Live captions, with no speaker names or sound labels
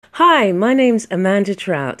Hi, my name's Amanda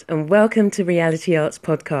Trout and welcome to Reality Arts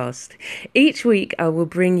Podcast. Each week I will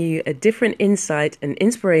bring you a different insight and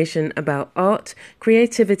inspiration about art,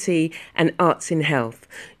 creativity and arts in health.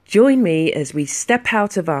 Join me as we step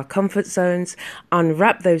out of our comfort zones,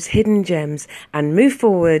 unwrap those hidden gems and move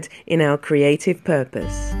forward in our creative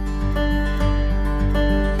purpose.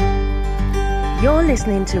 You're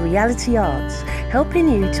listening to Reality Arts, helping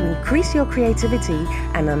you to increase your creativity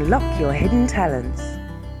and unlock your hidden talents.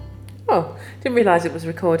 Oh, didn't realise it was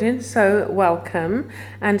recording, so welcome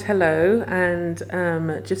and hello, and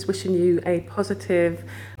just wishing you a positive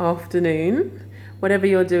afternoon. Whatever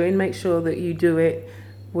you're doing, make sure that you do it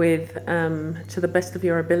with to the best of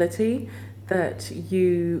your ability, that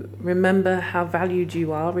you remember how valued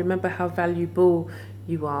you are, remember how valuable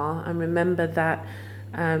you are, and remember that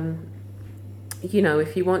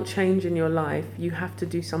if you want change in your life, you have to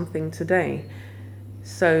do something today.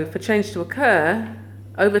 So for change to occur,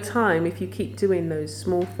 over time, if you keep doing those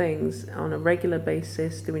small things on a regular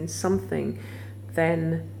basis, doing something,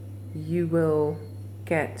 then you will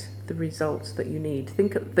get the results that you need.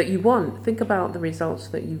 Think about the results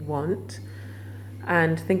that you want,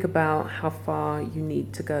 and think about how far you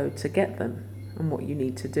need to go to get them and what you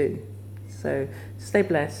need to do. So stay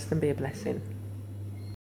blessed and be a blessing.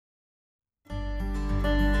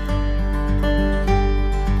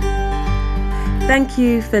 Thank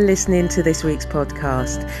you for listening to this week's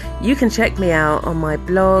podcast. You can check me out on my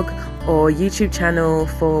blog or YouTube channel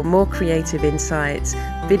for more creative insights,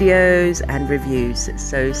 videos and reviews.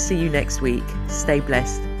 So see you next week. Stay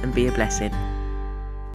blessed and be a blessing.